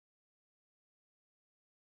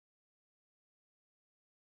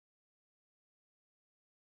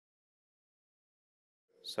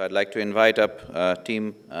So I'd like to invite up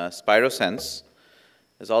team SpiroSense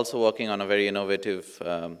is also working on a very innovative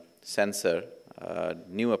sensor,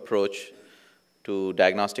 new approach to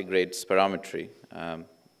diagnostic grade spirometry.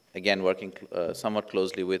 Again, working somewhat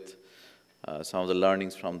closely with some of the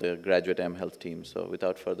learnings from the graduate mHealth team. So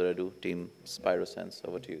without further ado, team SpiroSense,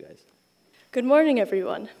 over to you guys. Good morning,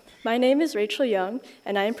 everyone. My name is Rachel Young,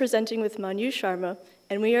 and I am presenting with Manu Sharma,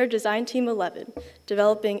 and we are Design Team 11,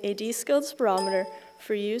 developing a deskilled spirometer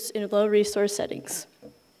for use in low-resource settings.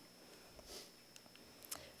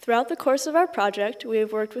 Throughout the course of our project, we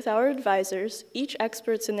have worked with our advisors, each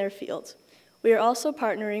experts in their field. We are also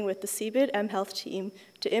partnering with the CBID mHealth team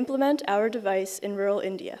to implement our device in rural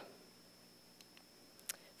India.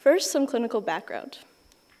 First, some clinical background.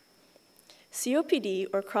 COPD,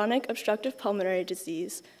 or chronic obstructive pulmonary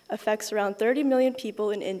disease, affects around 30 million people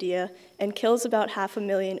in India and kills about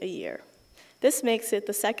 500,000 a year. This makes it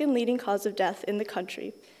the second leading cause of death in the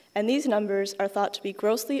country, and these numbers are thought to be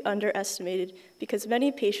grossly underestimated because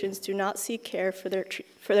many patients do not seek care for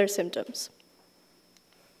their symptoms.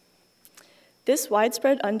 This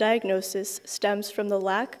widespread undiagnosis stems from the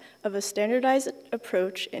lack of a standardized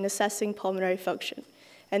approach in assessing pulmonary function,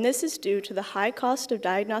 and this is due to the high cost of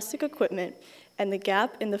diagnostic equipment and the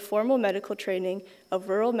gap in the formal medical training of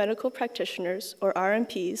rural medical practitioners, or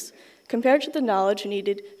RMPs, compared to the knowledge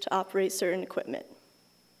needed to operate certain equipment.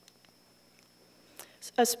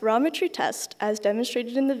 A spirometry test, as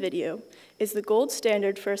demonstrated in the video, is the gold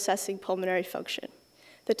standard for assessing pulmonary function.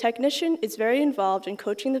 The technician is very involved in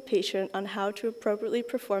coaching the patient on how to appropriately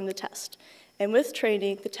perform the test, and with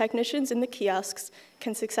training, the technicians in the kiosks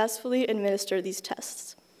can successfully administer these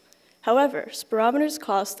tests. However, spirometers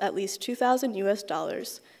cost at least $2,000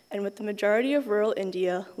 US, and with the majority of rural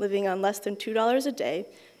India living on less than $2 a day,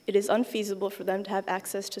 it is unfeasible for them to have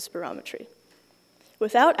access to spirometry.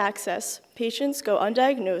 Without access, patients go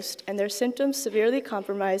undiagnosed and their symptoms severely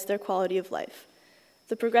compromise their quality of life.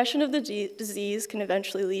 The progression of the disease can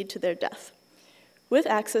eventually lead to their death. With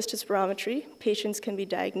access to spirometry, patients can be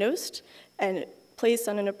diagnosed and placed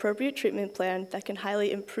on an appropriate treatment plan that can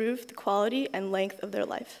highly improve the quality and length of their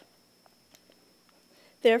life.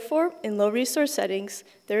 Therefore, in low-resource settings,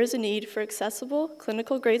 there is a need for accessible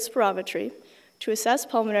clinical-grade spirometry to assess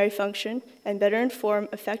pulmonary function and better inform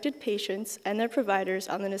affected patients and their providers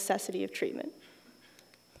on the necessity of treatment.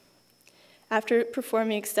 After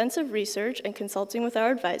performing extensive research and consulting with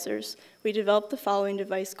our advisors, we developed the following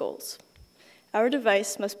device goals. Our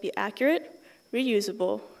device must be accurate,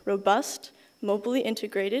 reusable, robust, mobily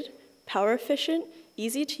integrated, power efficient,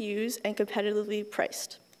 easy to use, and competitively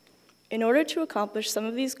priced. In order to accomplish some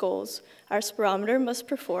of these goals, our spirometer must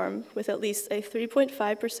perform with at least a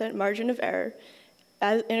 3.5% margin of error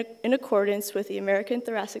in accordance with the American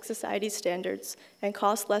Thoracic Society standards and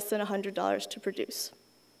cost less than $100 to produce.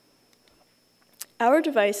 Our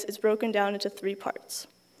device is broken down into 3 parts.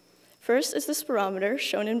 First is the spirometer,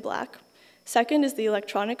 shown in black. Second is the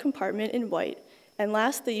electronic compartment in white. And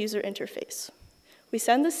last, the user interface. We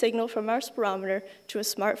send the signal from our spirometer to a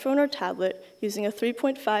smartphone or tablet using a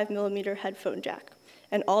 3.5mm headphone jack.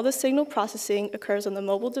 And all the signal processing occurs on the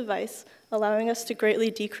mobile device, allowing us to greatly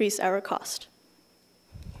decrease our cost.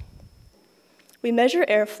 We measure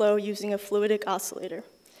airflow using a fluidic oscillator.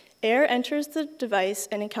 Air enters the device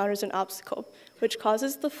and encounters an obstacle, which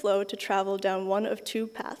causes the flow to travel down one of 2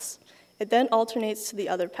 paths. It then alternates to the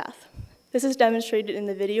other path. This is demonstrated in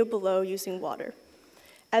the video below using water.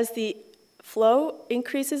 As the flow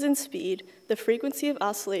increases in speed, the frequency of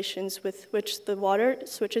oscillations with which the water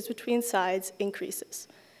switches between sides increases.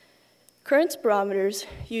 Current spirometers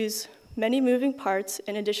use many moving parts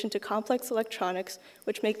in addition to complex electronics,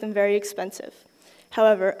 which make them very expensive.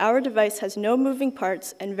 However, our device has no moving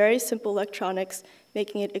parts and very simple electronics,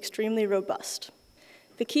 making it extremely robust.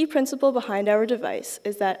 The key principle behind our device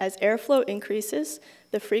is that as airflow increases,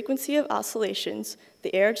 the frequency of oscillations,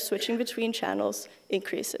 the air switching between channels,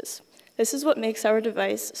 increases. This is what makes our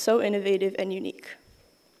device so innovative and unique.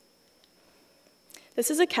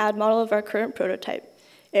 This is a CAD model of our current prototype.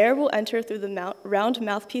 Air will enter through the round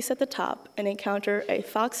mouthpiece at the top and encounter a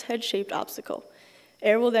fox head-shaped obstacle.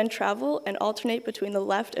 Air will then travel and alternate between the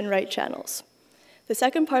left and right channels. The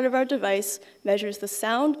second part of our device measures the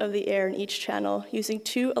sound of the air in each channel using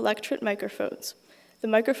 2 electret microphones. The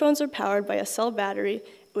microphones are powered by a cell battery,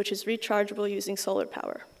 which is rechargeable using solar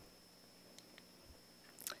power.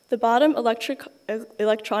 The bottom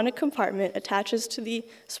electronic compartment attaches to the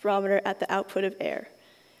spirometer at the output of air.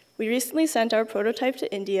 We recently sent our prototype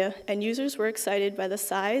to India, and users were excited by the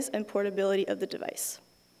size and portability of the device.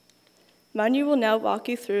 Manu will now walk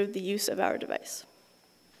you through the use of our device.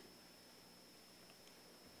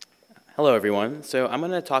 Hello, everyone. So I'm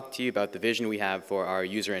going to talk to you about the vision we have for our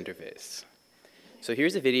user interface. So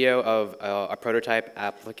here's a video of a prototype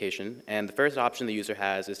application, and the first option the user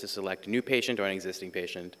has is to select a new patient or an existing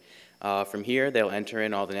patient. From here, they'll enter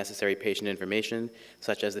in all the necessary patient information,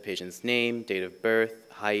 such as the patient's name, date of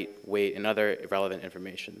birth, height, weight, and other relevant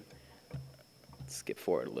information. Let's skip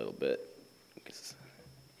forward a little bit.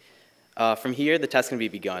 From here, the test can be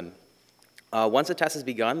begun. Once the test is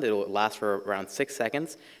begun, it will last for around 6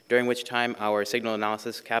 seconds, during which time our signal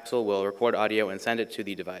analysis capsule will record audio and send it to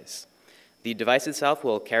the device. The device itself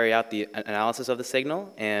will carry out the analysis of the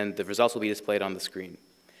signal, and the results will be displayed on the screen.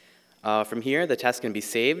 From here, the test can be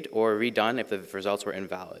saved or redone if the results were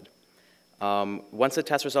invalid. Once the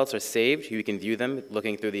test results are saved, you can view them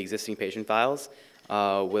looking through the existing patient files,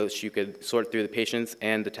 which you could sort through the patients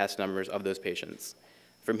and the test numbers of those patients.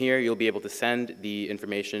 From here, you'll be able to send the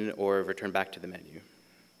information or return back to the menu.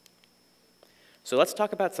 So let's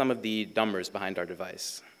talk about some of the numbers behind our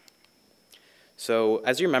device. So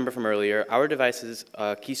as you remember from earlier, our device's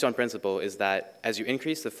keystone principle is that as you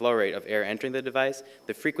increase the flow rate of air entering the device,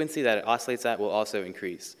 the frequency that it oscillates at will also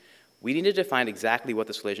increase. We needed to find exactly what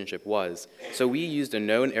this relationship was, so we used a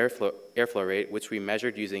known airflow rate, which we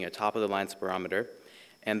measured using a top-of-the-line spirometer,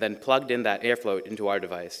 and then plugged in that airflow into our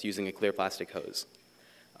device using a clear plastic hose.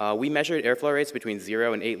 We measured airflow rates between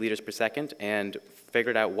 0 and 8 liters per second and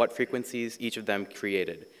figured out what frequencies each of them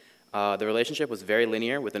created. The relationship was very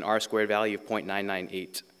linear with an R-squared value of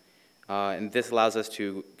 0.998. And this allows us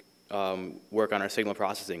to work on our signal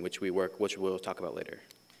processing, which we'll talk about later.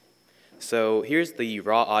 So here's the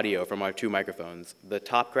raw audio from our 2 microphones. The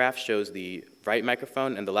top graph shows the right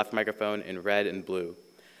microphone and the left microphone in red and blue.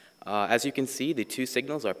 As you can see, the 2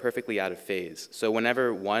 signals are perfectly out of phase. So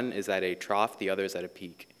whenever one is at a trough, the other is at a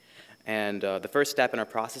peak. And the first step in our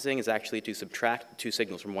processing is actually to subtract 2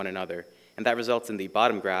 signals from one another. And that results in the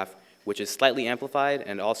bottom graph, which is slightly amplified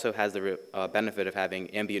and also has the benefit of having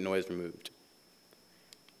ambient noise removed.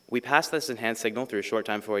 We pass this enhanced signal through a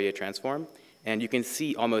short-time Fourier transform, and you can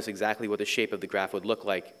see almost exactly what the shape of the graph would look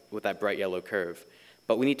like with that bright yellow curve.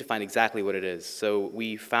 But we need to find exactly what it is. So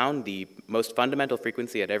we found the most fundamental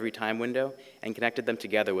frequency at every time window and connected them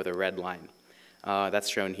together with a red line. That's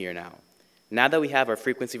shown here now. Now that we have our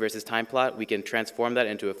frequency versus time plot, we can transform that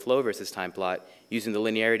into a flow versus time plot using the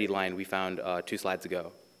linearity line we found 2 slides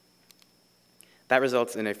ago. That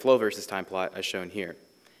results in a flow versus time plot as shown here.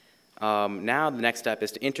 Now the next step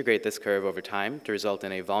is to integrate this curve over time to result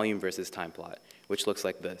in a volume versus time plot, which looks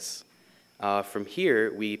like this. From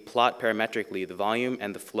here, we plot parametrically the volume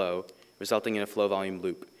and the flow, resulting in a flow-volume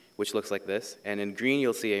loop, which looks like this. And in green,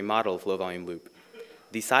 you'll see a model flow-volume loop.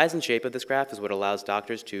 The size and shape of this graph is what allows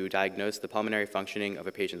doctors to diagnose the pulmonary functioning of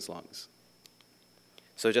a patient's lungs.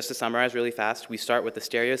 So just to summarize really fast, we start with the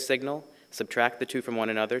stereo signal, subtract the 2 from one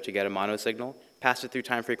another to get a mono signal, pass it through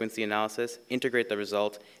time frequency analysis, integrate the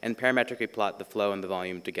result, and parametrically plot the flow and the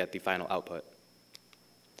volume to get the final output.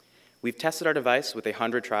 We've tested our device with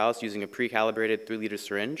 100 trials using a pre-calibrated 3-liter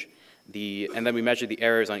syringe, and then we measured the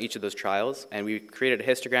errors on each of those trials, and we created a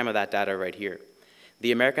histogram of that data right here.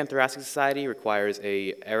 The American Thoracic Society requires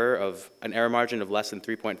an error margin of less than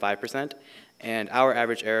 3.5%, and our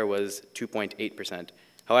average error was 2.8%.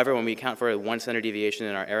 However, when we account for a 1 standard deviation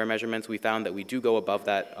in our error measurements, we found that we do go above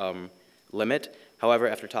that limit. However,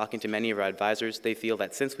 after talking to many of our advisors, they feel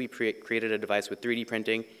that since we created a device with 3D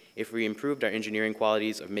printing, if we improved our engineering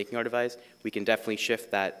qualities of making our device, we can definitely shift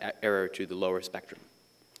that error to the lower spectrum.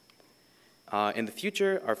 In the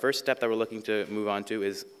future, our first step that we're looking to move on to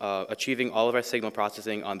is achieving all of our signal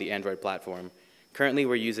processing on the Android platform. Currently,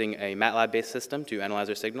 we're using a MATLAB-based system to analyze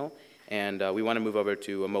our signal, and we want to move over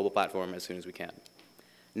to a mobile platform as soon as we can.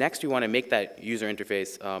 Next, we want to make that user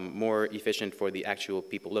interface more efficient for the actual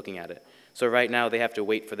people looking at it. So right now, they have to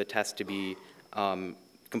wait for the test to be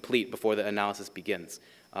complete before the analysis begins.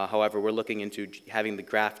 However, we're looking into having the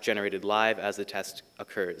graph generated live as the test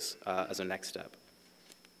occurs as a next step.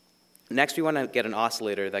 Next, we want to get an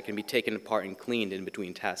oscillator that can be taken apart and cleaned in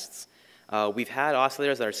between tests. We've had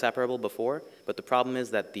oscillators that are separable before, but the problem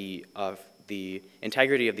is that the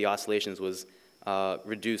integrity of the oscillations was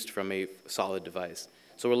reduced from a solid device.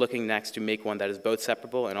 So we're looking next to make one that is both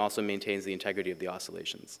separable and also maintains the integrity of the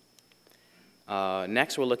oscillations.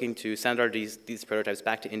 Next, we're looking to send these prototypes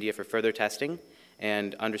back to India for further testing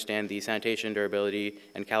and understand the sanitation, durability,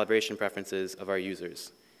 and calibration preferences of our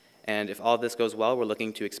users. And if all of this goes well, we're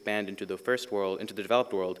looking to expand into the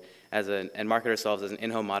developed world, and market ourselves as an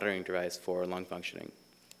in-home monitoring device for lung functioning.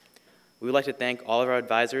 We would like to thank all of our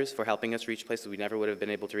advisors for helping us reach places we never would have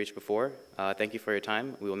been able to reach before. Thank you for your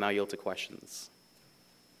time. We will now yield to questions.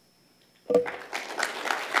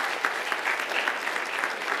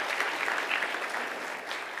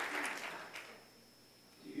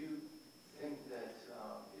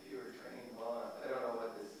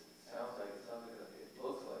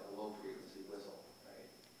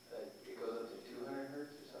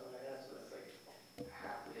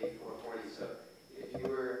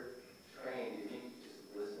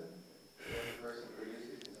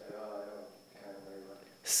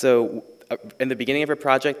 So in the beginning of our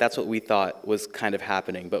project, that's what we thought was kind of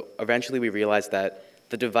happening, but eventually we realized that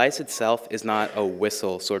the device itself is not a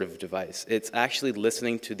whistle sort of device. It's actually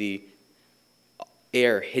listening to the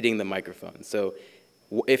air hitting the microphone. So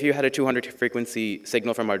if you had a 200 frequency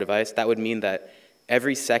signal from our device, that would mean that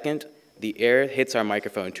every second the air hits our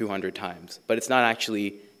microphone 200 times, but it's not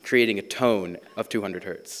actually creating a tone of 200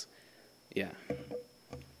 hertz. Yeah.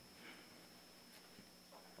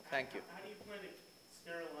 Thank you. How do you plan to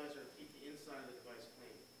sterilize or keep the inside of the device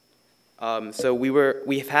clean? So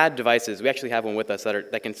we've had devices, we actually have one with us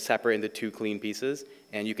that can separate into two clean pieces,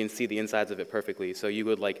 and you can see the insides of it perfectly. So you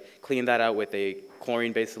would like clean that out with a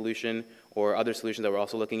chlorine-based solution or other solutions that we're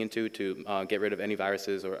also looking into to get rid of any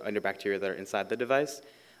viruses or other bacteria that are inside the device.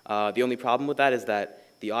 The only problem with that is that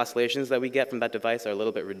the oscillations that we get from that device are a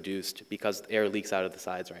little bit reduced because air leaks out of the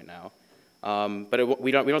sides right now. But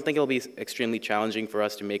we don't think it'll be extremely challenging for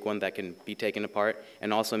us to make one that can be taken apart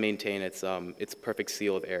and also maintain its perfect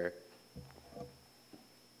seal of air.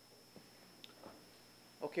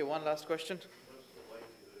 Okay, one last question. What's the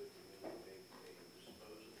likelihood that you make a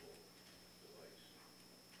disposable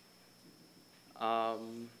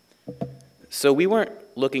device? So we weren't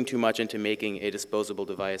looking too much into making a disposable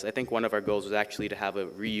device. I think one of our goals was actually to have a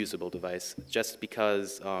reusable device, just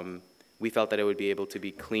because we felt that it would be able to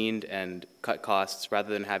be cleaned and cut costs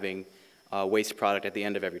rather than having a waste product at the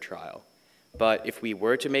end of every trial. But if we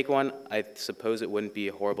were to make one, I suppose it wouldn't be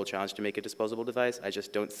a horrible challenge to make a disposable device. I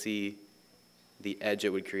just don't see the edge it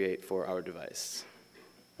would create for our device.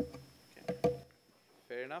 Okay.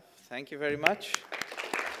 Fair enough. Thank you very much.